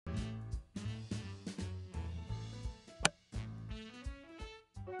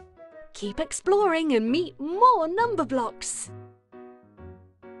Keep exploring and meet more number blocks.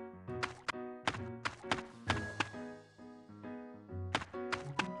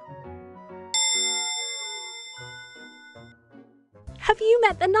 Have you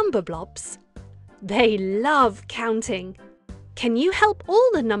met the Numberblobs? They love counting. Can you help all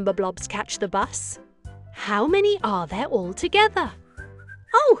the Numberblobs catch the bus? How many are there altogether?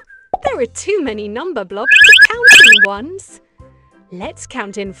 Oh, there are too many Numberblobs to count in ones. Let's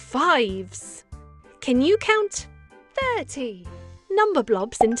count in fives. Can you count 30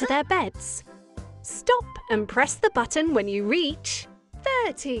 Numberblobs into their beds? Stop and press the button when you reach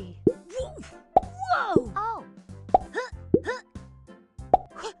 30. Whoa! Oh!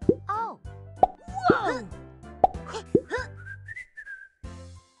 Oh! Whoa!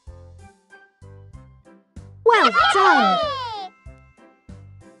 Well done!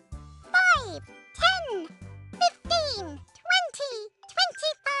 5, 10, 15, 20,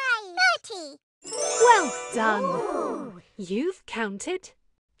 25, 30. Well done! You've counted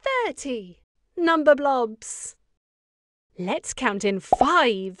 30 Numberblobs. Let's count in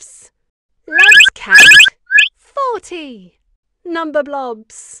fives. Let's count 40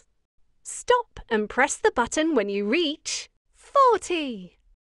 Numberblobs. Stop and press the button when you reach 40.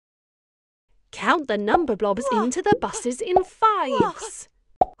 Count the Numberblobs into the buses in fives.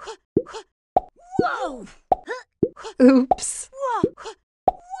 Whoa! Oops! Whoa!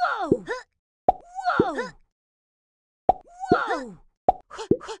 Whoa! Whoa! Whoa!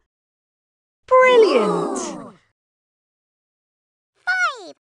 Brilliant! 5,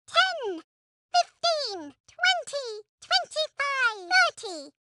 10, 15, 20, 25,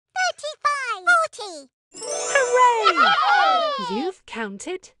 30, 35, 40. Hooray! You've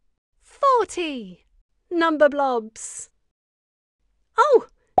counted 40 Numberblobs. Oh,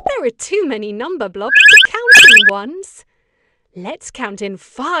 there are too many Numberblobs to count in ones. Let's count in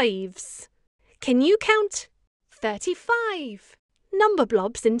fives. Can you count 35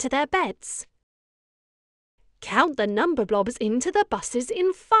 Numberblobs into their beds? Count the Numberblobs into the buses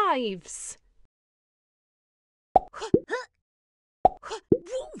in fives.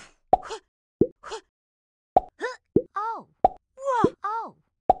 Oh! Whoa! Oh!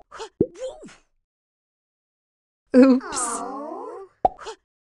 Oops!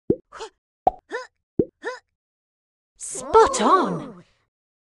 Spot on!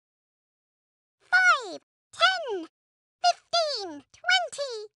 5, 10, 15, 20,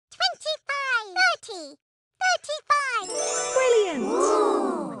 25, 30, 35.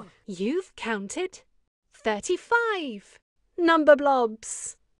 Brilliant! You've counted 35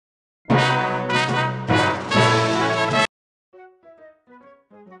 Numberblobs.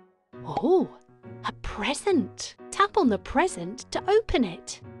 Oh, a present. Tap on the present to open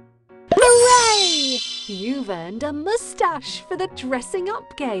it. Hooray! You've earned a moustache for the dressing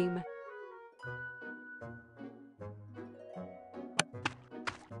up game.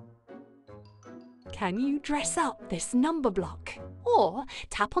 Can you dress up this number block? Or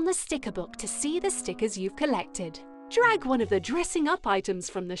tap on the sticker book to see the stickers you've collected. Drag one of the dressing up items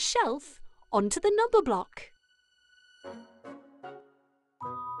from the shelf onto the number block.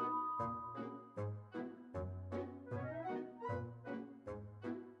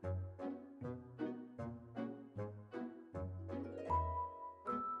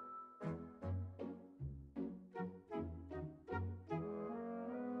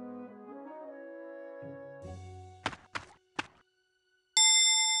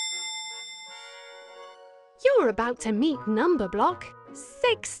 You're about to meet number block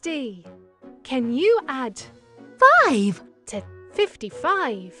 60. Can you add 5 to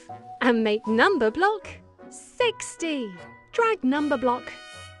 55 and make number block 60? Drag number block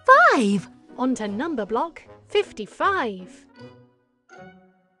 5 onto number block 55.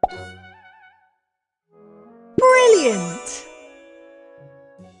 Brilliant!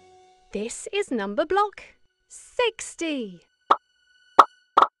 This is number block 60.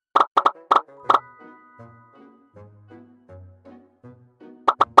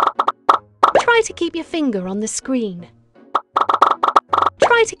 Try to keep your finger on the screen.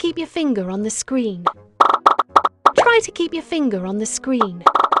 Try to keep your finger on the screen. Try to keep your finger on the screen.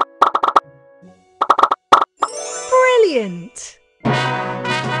 Brilliant!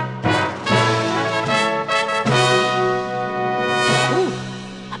 Oh,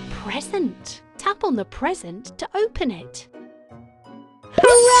 a present. Tap on the present to open it.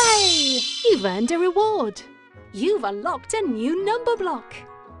 Hooray! You've earned a reward. You've unlocked a new number block.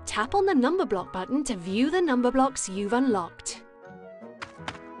 Tap on the number block button to view the number blocks you've unlocked.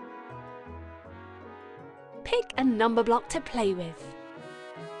 Pick a number block to play with.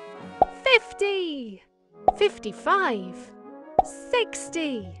 50, 55,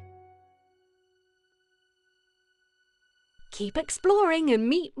 60. Keep exploring and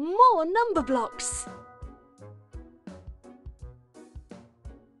meet more number blocks.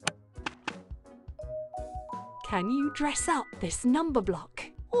 Can you dress up this number block?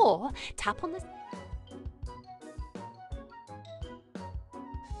 Or tap on the